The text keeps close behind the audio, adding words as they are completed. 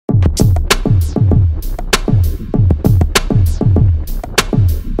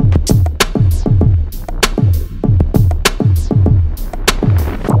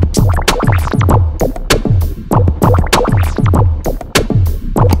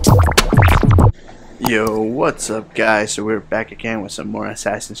Yo, what's up guys? So we're back again with some more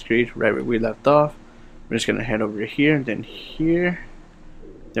Assassin's Creed, right where we left off. We're just gonna head over here, then here.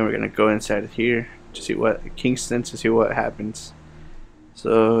 Then we're gonna go inside of here to see what Kingston to see what happens.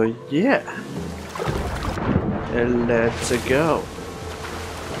 So yeah. Let's go.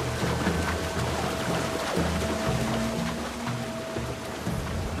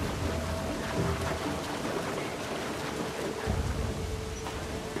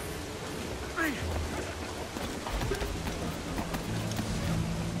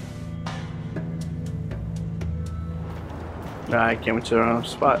 I came to the wrong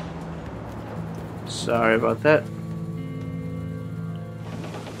spot. Sorry about that.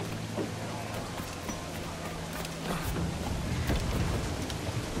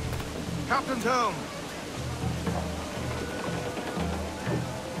 Captain's home.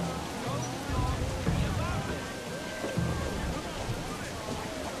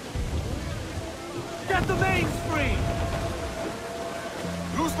 Get the mains free!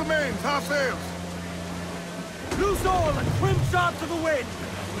 Loose the mains, half sails. Loose all and trim sharp to the wind!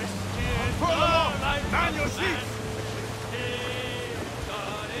 Pull them off! Man your sheets!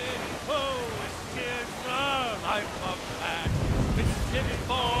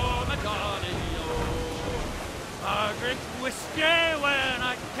 I drink whiskey when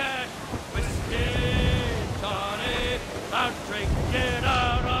I can. Whiskey, Johnny. I'll drink it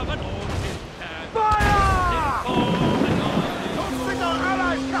out of an old tin can. Fire! Don't sing our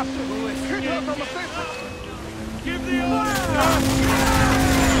allies, Captain! Hit her from a safe. Give the order!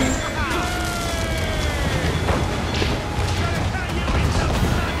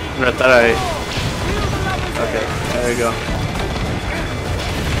 I thought I... Okay, there we go.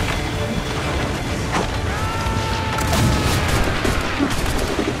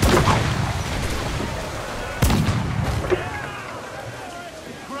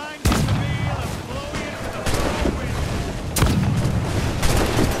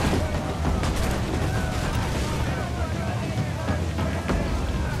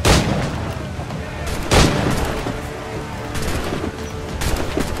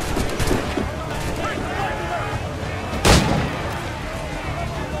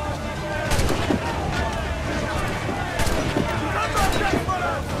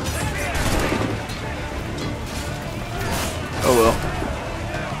 Oh well.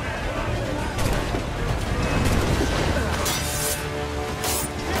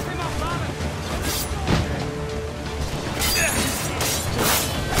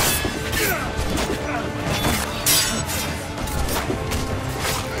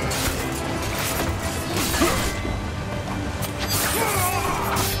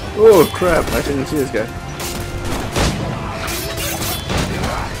 Oh crap, I didn't see this guy.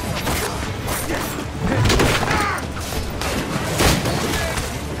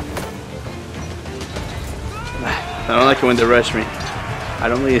 I don't like it when they rush me. I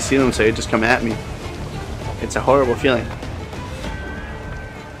don't really see them, so they just come at me. It's a horrible feeling.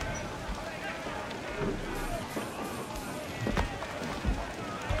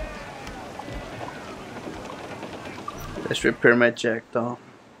 Let's repair my jack though.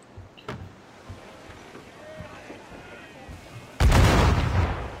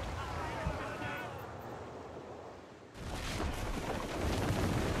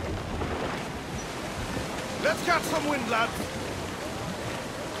 Let's catch some wind, lads.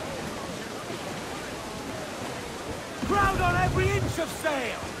 Ground on every inch of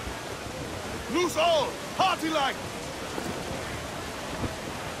sail! Loose all! Party like!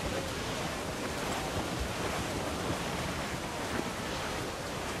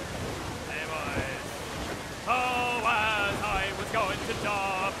 Hey boys. Oh, as I was going to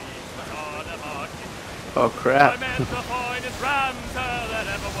Derby, but on a market. Oh I crap. met the finest ranter that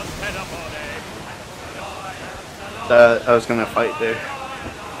ever was fed upon a. I was gonna fight there.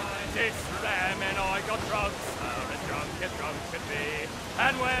 This them and I got drunk, so as drunk could be.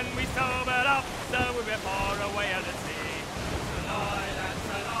 And when we sobered up, so we were far away at the sea.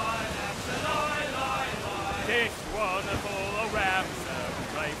 This one is full of rams, so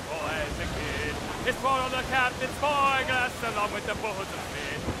playful as a kid. It's for the captain's spyglass along with the bosom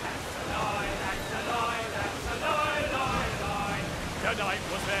fin. The night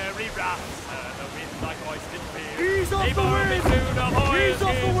was very rough, the wind like hoisted fear. Ease off the wind! Ease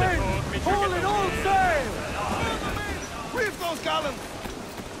off the wind! Haul it all sail! Reef those gallons!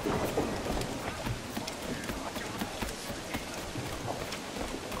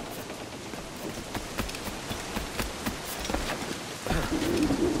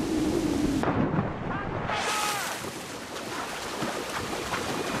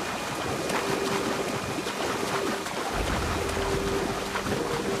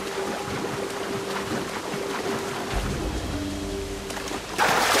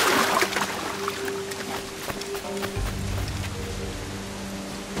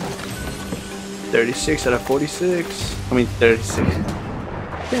 36 out of 46. I mean 36.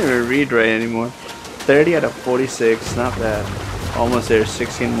 Can't even read right anymore. 30 out of 46. Not bad. Almost there.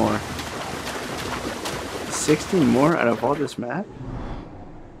 16 more. 16 more out of all this map?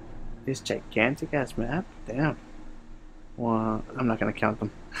 This gigantic ass map? Damn. Well, I'm not gonna count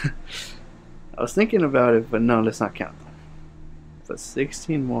them. I was thinking about it, but no, let's not count them. But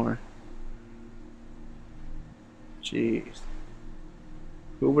 16 more. Jeez.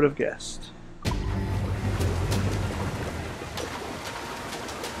 Who would have guessed?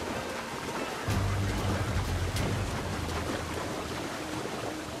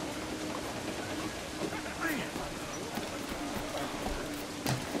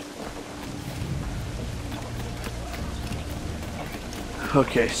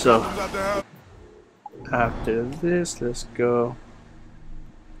 Okay, so after this, let's go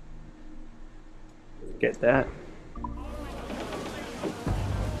get that.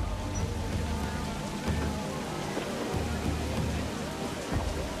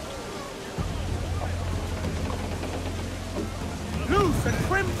 Loose and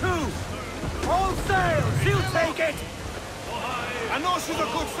trim too! All sails! She'll take it! I know she's a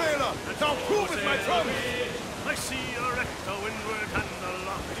good sailor! Now prove it, my trump! I see a wreck to windward and a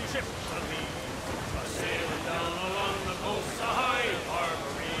lofty ship to lead, sailing down along the coast of high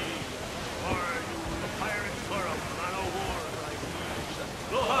Barbary. Are you a pirate or a man of war like me?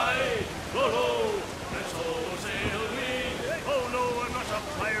 Blow high, blow low, and so sail we. Oh no, I'm not a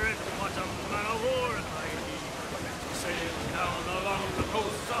pirate, but a man of war like me. Sailing down along the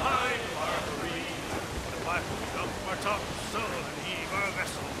coast of high Barbary. Back up our topsail and heave our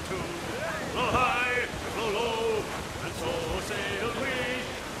vessel to. Blow high, blow low, and so sail we,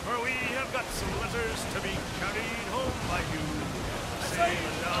 for we have got some letters to be carried home by you.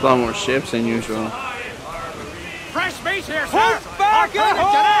 A lot more ships than usual. Fresh meat here, sir! Hold back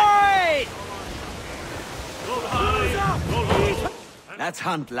ahoy! Let's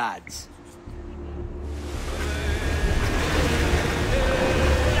hunt, lads.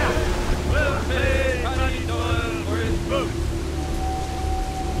 Well paid, Paddy Doyle, for his boots.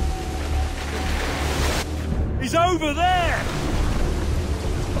 He's over there!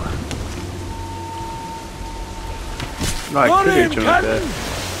 No, I could get you like that.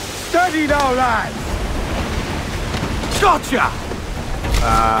 Steady now, lad! Gotcha!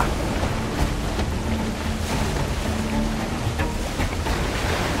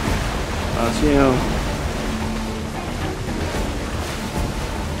 I'll see him.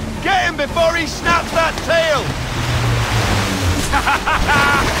 Get him before he snaps that tail!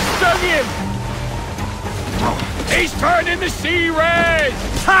 Stung him! He's turning the sea red!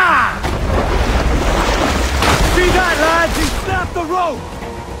 Ha! See that, lads? He snapped the rope!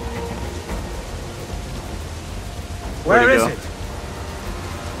 Where'd Where he is go? it?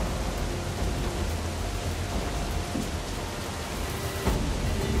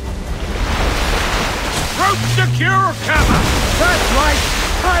 Rope secure, Cammer! That's right!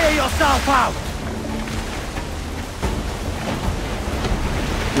 Tire yourself out!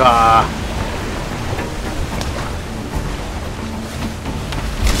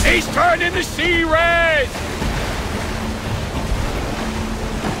 He's turning the sea red!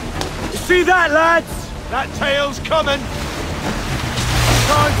 You see that, lads? That tail's coming!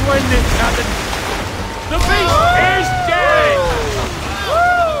 Time to end this, Captain! The beast is dead!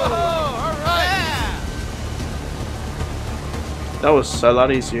 That was a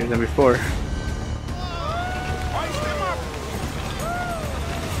lot easier than before.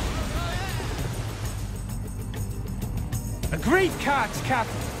 Agreed, cards,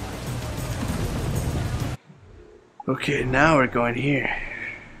 Captain! Okay, now we're going here.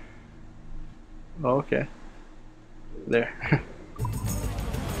 Oh, okay. There.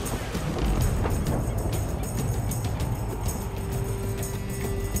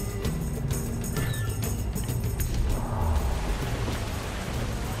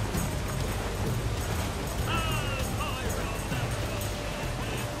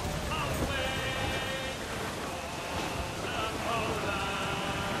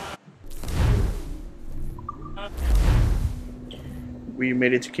 We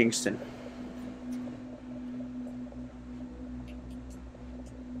made it to Kingston.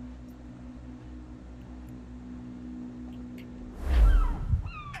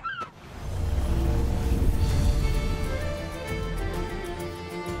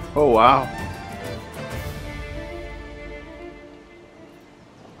 Oh wow.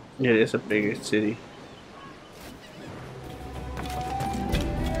 It is a big city.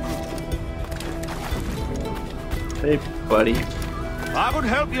 Hey buddy. I would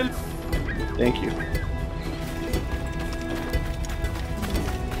help you. Thank you.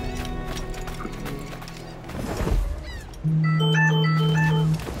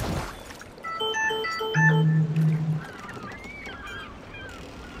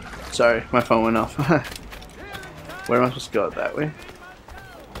 Sorry, my phone went off. Where am I supposed to go? That way?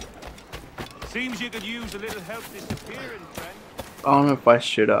 Seems you could use a little help disappearing, friend. I don't know if I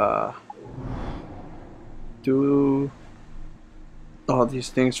should do all these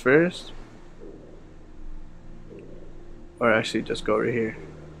things first, or actually just go over here.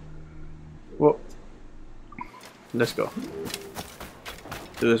 Well, let's go.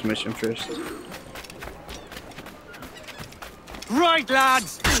 Do this mission first. Right,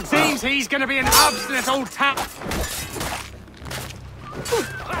 lads. Seems he's gonna be an obstinate old tap.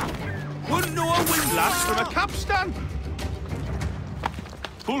 Wouldn't know a windlass from a capstan.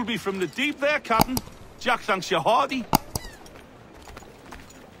 Pulled me from the deep there, Captain. Jack thanks you hearty.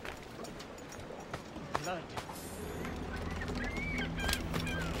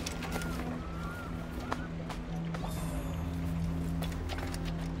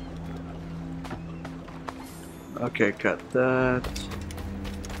 Okay, cut that.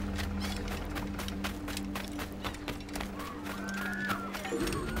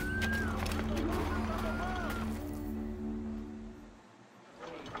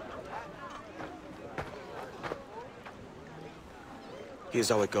 Here's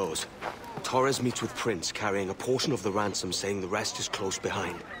how it goes. Torres meets with Prince, carrying a portion of the ransom, saying the rest is close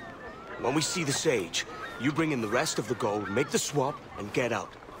behind. When we see the Sage, you bring in the rest of the gold, make the swap, and get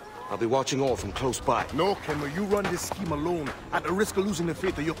out. I'll be watching all from close by. No, Kenmer, you run this scheme alone, at the risk of losing the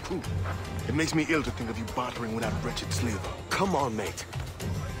faith of your crew. It makes me ill to think of you bartering with that wretched slaver. Come on, mate.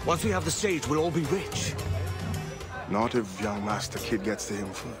 Once we have the Sage, we'll all be rich. Not if young Master Kid gets to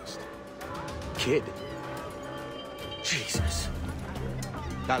him first. Kid? Jesus.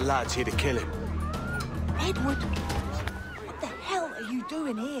 That lad's here to kill him. Edward, what the hell are you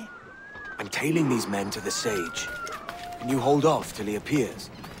doing here? I'm tailing these men to the Sage. Can you hold off till he appears?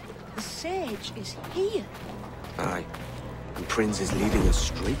 The Sage is here. Aye. And Prince is leading us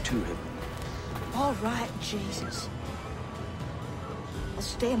straight to him. All right, Jesus. I'll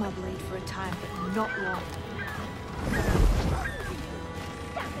stay my blade for a time, but not long.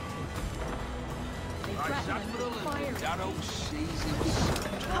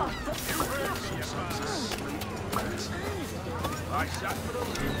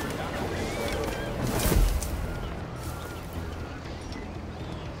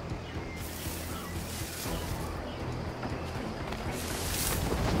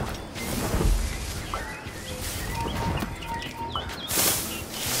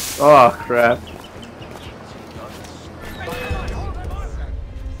 Oh crap.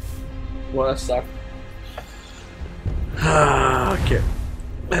 Well, that sucked. Okay,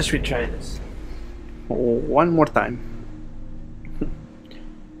 let's retry this one more time.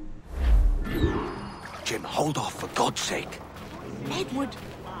 Jim, hold off for God's sake. Edward,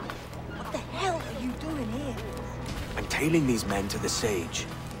 what the hell are you doing here? I'm tailing these men to the Sage.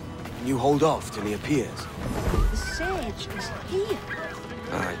 Can you hold off till he appears? The Sage is here.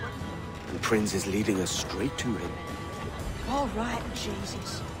 Aye. And Prince is leading us straight to him. All right,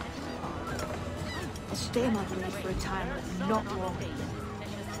 Jesus. I'll stay my blade for a time, but not long.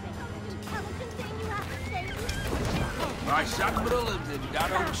 Vice Admiral and the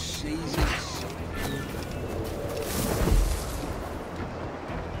Darrow Seasons.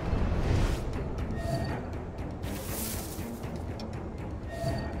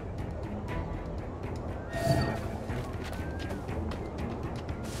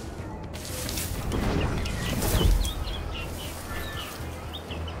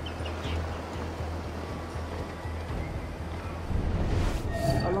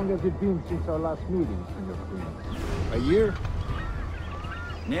 How long has it been since our last meeting, Senor Queen? A year?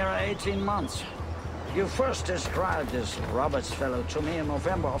 Near 18 months. You first described this Roberts fellow to me in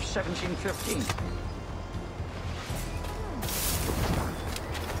November of 1715.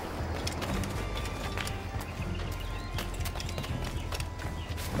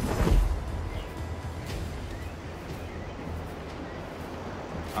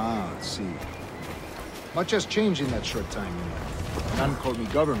 Ah, I see. Much has changed in that short time, you know. None called me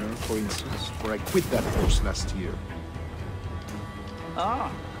governor, for instance, for I quit that post last year.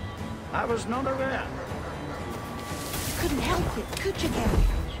 Ah, I was not aware. You couldn't help it, could you, Gary?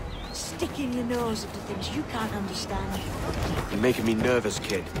 Sticking your nose into things you can't understand. You're making me nervous,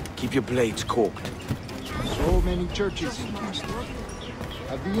 kid. Keep your blades corked. So many churches in Kingston.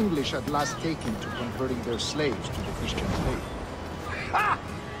 Have the English at last taken to converting their slaves to the Christian faith? Ha!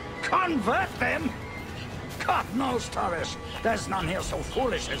 Convert them? God knows, Torres. There's none here so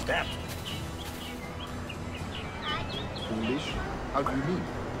foolish as that. Foolish? How do you mean?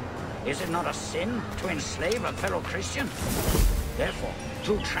 Is it not a sin to enslave a fellow Christian? Therefore,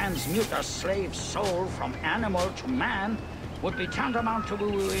 to transmute a slave's soul from animal to man would be tantamount to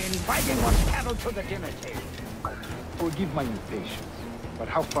inviting one's cattle to the dinner table. Forgive my impatience, but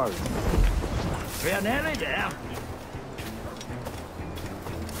how far is it? We are nearly there.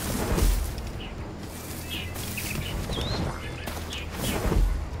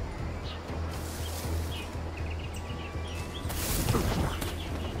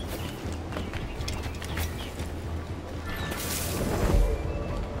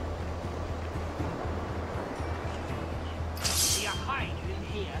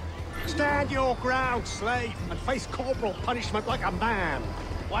 Stand your ground, slave, and face corporal punishment like a man.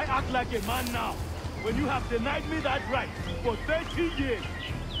 Why act like a man now, when you have denied me that right for 30 years?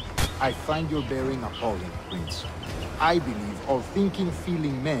 I find your bearing appalling, Prince. I believe all thinking,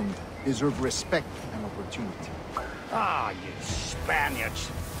 feeling men deserve respect and opportunity. Ah, you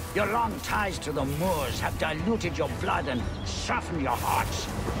Spaniards. Your long ties to the Moors have diluted your blood and softened your hearts.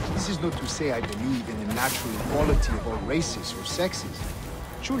 This is not to say I believe in the natural equality of all races or sexes.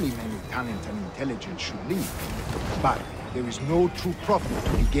 Surely men with talent and intelligence should lead. But there is no true profit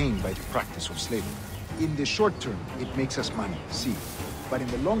to be gained by the practice of slavery. In the short term, it makes us money, see. But in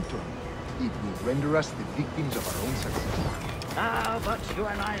the long term, it will render us the victims of our own success. Ah, but you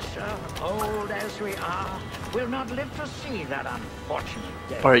and I, sir, old as we are, will not live to see that unfortunate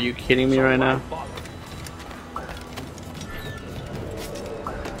day. Are you kidding me right now?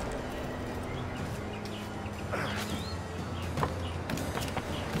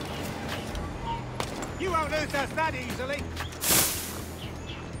 You won't lose us that easily.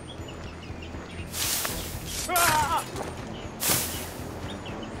 Ah!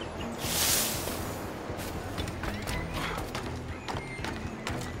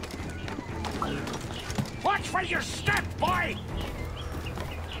 Watch where you step, boy!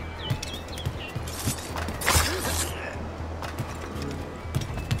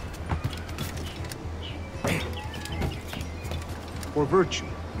 For virtue,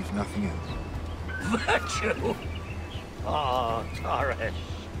 if nothing else. Virtue? Oh, Torres.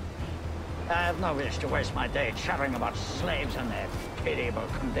 I have no wish to waste my day chattering about slaves and their pitiable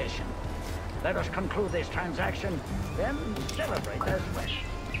condition. Let us conclude this transaction, then celebrate as well.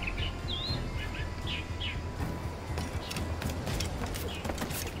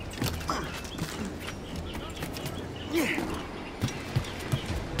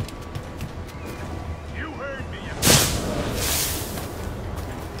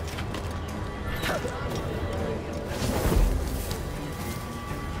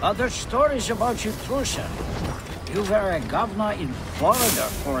 Other stories about you too, sir. You were a governor in Florida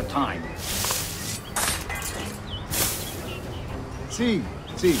for a time. See.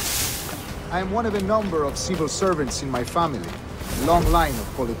 I am one of a number of civil servants in my family. A long line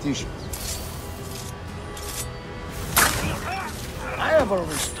of politicians. I have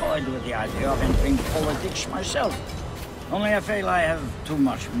always toyed with the idea of entering politics myself. Only I feel I have too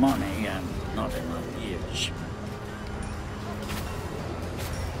much money and not enough years.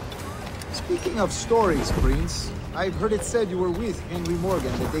 Speaking of stories, Prince, I've heard it said you were with Henry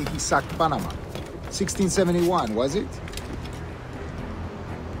Morgan the day he sacked Panama. 1671, was it?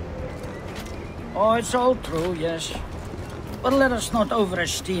 Oh, it's all true, yes. But let us not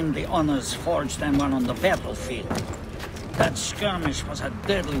overesteem the honors forged and won on the battlefield. That skirmish was a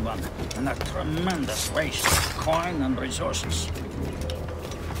deadly one, and a tremendous waste of coin and resources.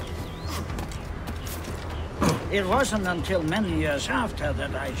 It wasn't until many years after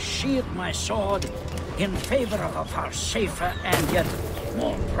that I sheathed my sword in favor of a far safer and yet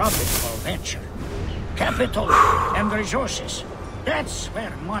more profitable venture. Capital and resources. That's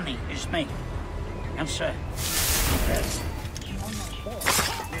where money is made. And sir,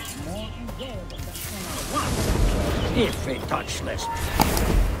 if we touch less.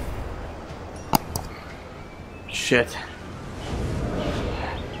 Shit.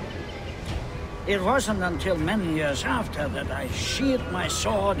 It wasn't until many years after that I sheathed my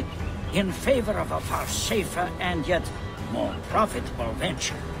sword in favor of a far safer and yet more profitable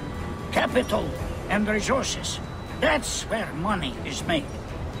venture. Capital and resources. That's where money is made.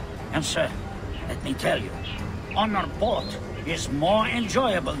 And sir, let me tell you, honor bought is more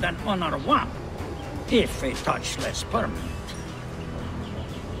enjoyable than honor won, if a touch less permanent.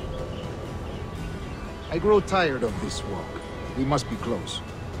 I grow tired of this walk. We must be close.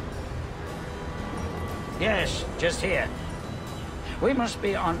 Yes, just here. We must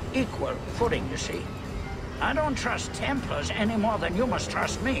be on equal footing, you see. I don't trust Templars any more than you must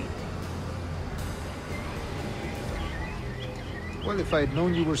trust me. Well, if I had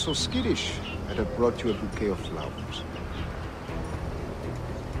known you were so skittish, I'd have brought you a bouquet of flowers.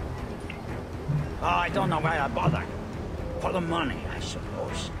 Oh, I don't know why I bother. For the money, I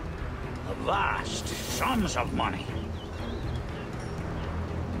suppose. The vast sums of money.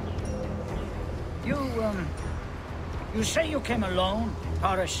 You say you came alone,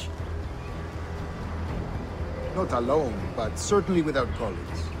 Horace? Not alone, but certainly without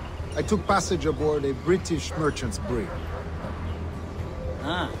colleagues. I took passage aboard a British merchant's brig.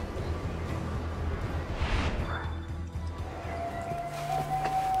 Ah.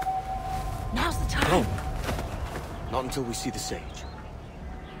 Now's the time. Not until we see the sage.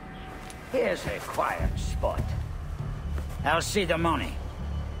 Here's a quiet spot. I'll see the money.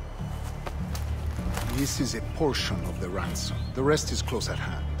 This is a portion of the ransom. The rest is close at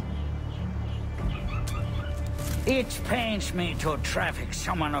hand. It pains me to traffic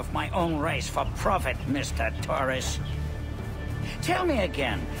someone of my own race for profit, Mr. Torres. Tell me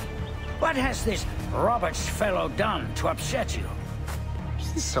again, what has this Roberts fellow done to upset you?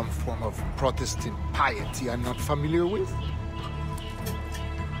 Is this some form of Protestant piety I'm not familiar with?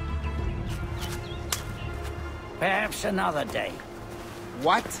 Perhaps another day.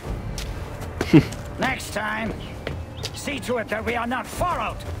 What? Next time, see to it that we are not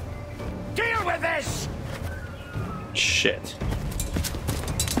followed. Deal with this! Shit.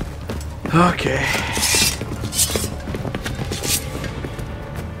 Okay.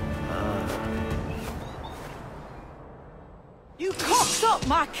 You cocked up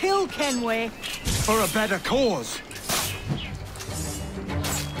my kill, Kenway. For a better cause.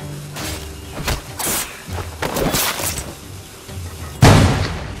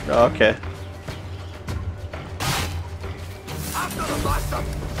 Okay. I'm gonna blast them.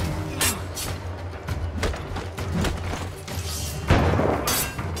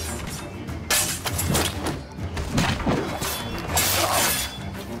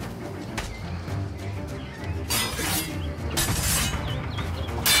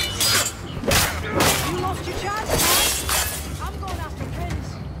 You lost your chance, man. I'm going after Prince.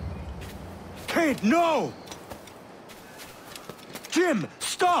 Kid, no! Jim,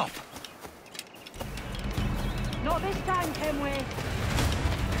 stop! Not this time, Kenway.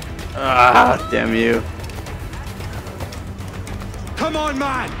 Ah, damn you. Come on,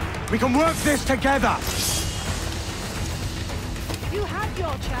 man! We can work this together! You had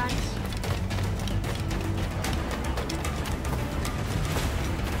your chance.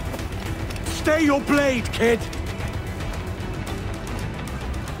 Stay your blade, kid!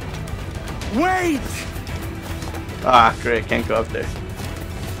 Wait! Ah, great, can't go up there.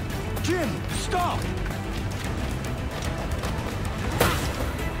 Jim, stop!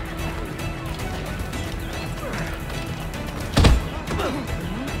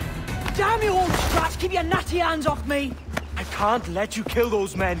 Damn you, old scratch! Keep your natty hands off me! I can't let you kill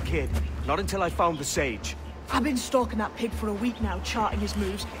those men, kid. Not until I found the sage. I've been stalking that pig for a week now, charting his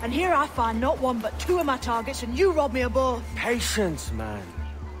moves, and here I find not one but two of my targets, and you rob me of both. Patience, man.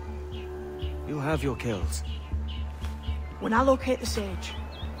 You have your kills. When I locate the sage,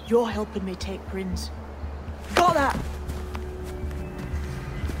 you're helping me take Prince. Got that?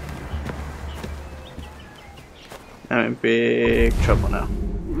 I'm in big trouble now.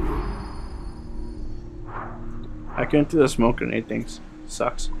 I couldn't do the smoke grenade things.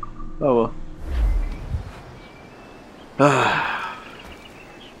 Sucks. Oh well.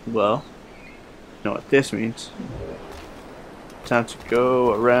 Well, you know what this means. Time to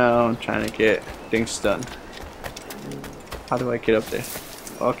go around trying to get things done. How do I get up there?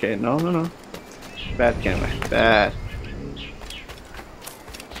 Okay, no. Bad camera. Bad.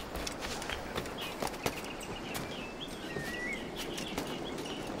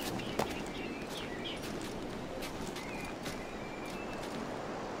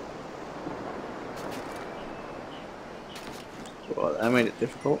 Well, that made it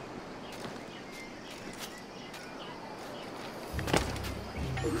difficult.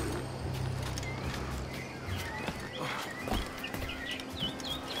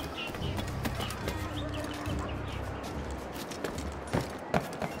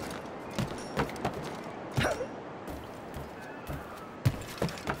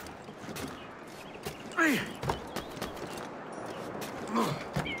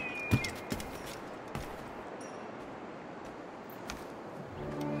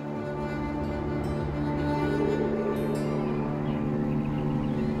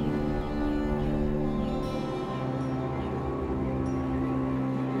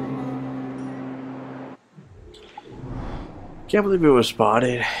 Can't believe it was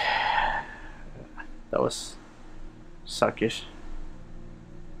spotted. That was suckish.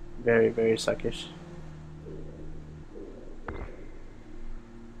 Very, very suckish.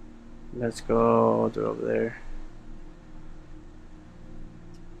 Let's go do it over there.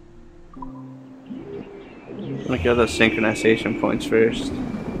 Look at the synchronization points first.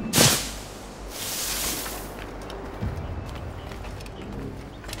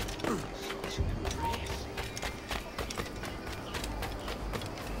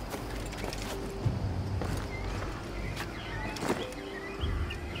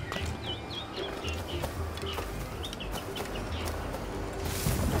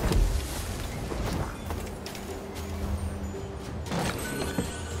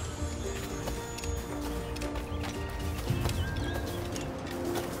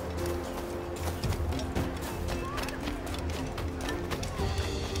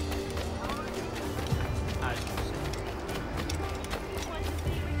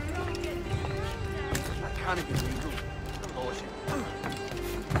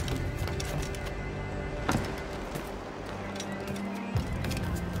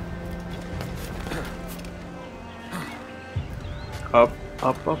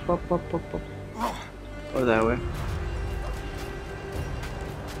 Up, up, up, up, up, up. Or that way.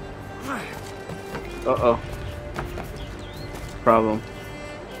 Uh-oh. Problem.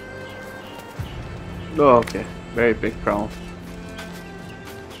 Oh, okay. Very big problem.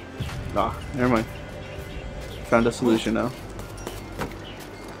 Ah, never mind. Found a solution now.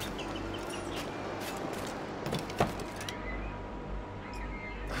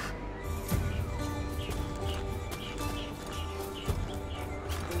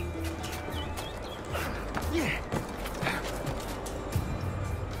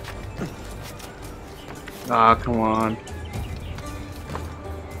 Ah, come on.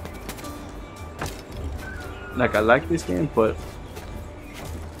 Like, I like this game, but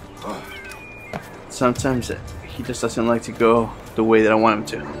sometimes he just doesn't like to go the way that I want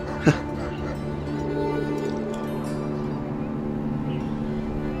him to.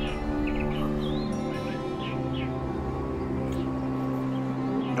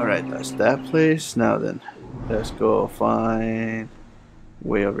 Alright, that's that place. Now then, let's go find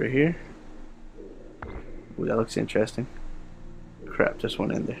way over here. Ooh, that looks interesting. Crap, just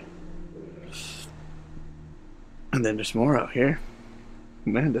went in there. And then there's more out here.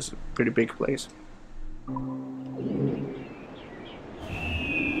 Man, this is a pretty big place.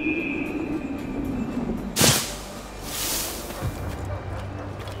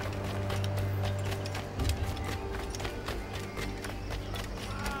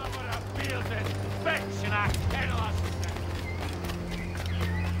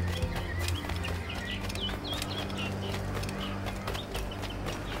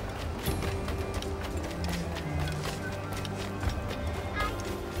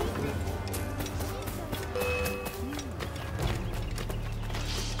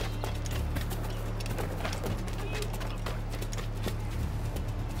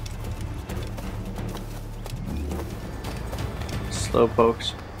 Slow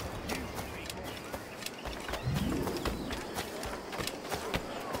pokes.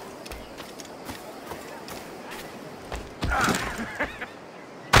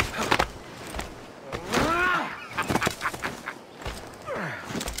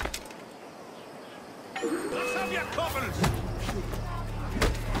 Let's have your coppers!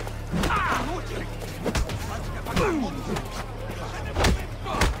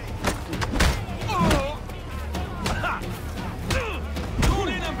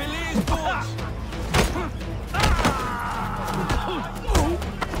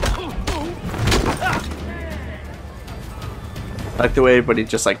 I like the way everybody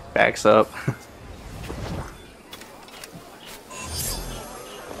just like backs up.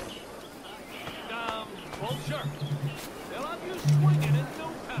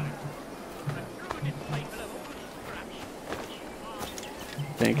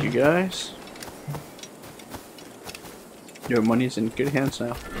 Thank you guys. Your money's in good hands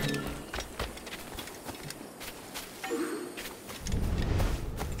now.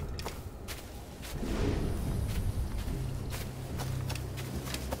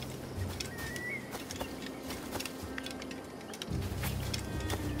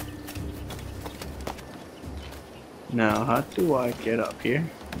 Now, how do I get up here?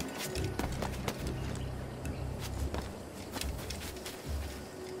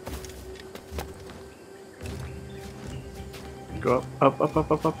 Go up, up,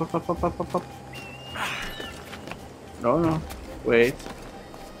 up, up, up, up, up, up, up, up, up. No, no, wait.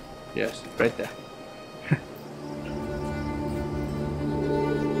 Yes, right there.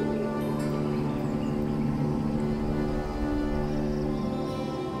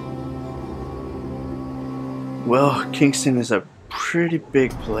 Well, Kingston is a pretty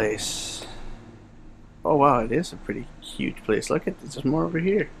big place. Oh wow, it is a pretty huge place. Look at this, there's more over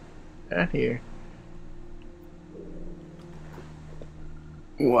here. Out here.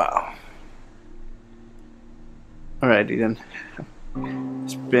 Wow. Alrighty then.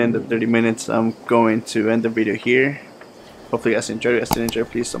 It's been the 30 minutes. I'm going to end the video here. Hopefully you guys enjoyed it. If you did enjoy,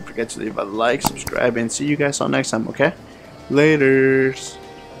 please don't forget to leave a like, subscribe, and see you guys all next time, okay? Laters.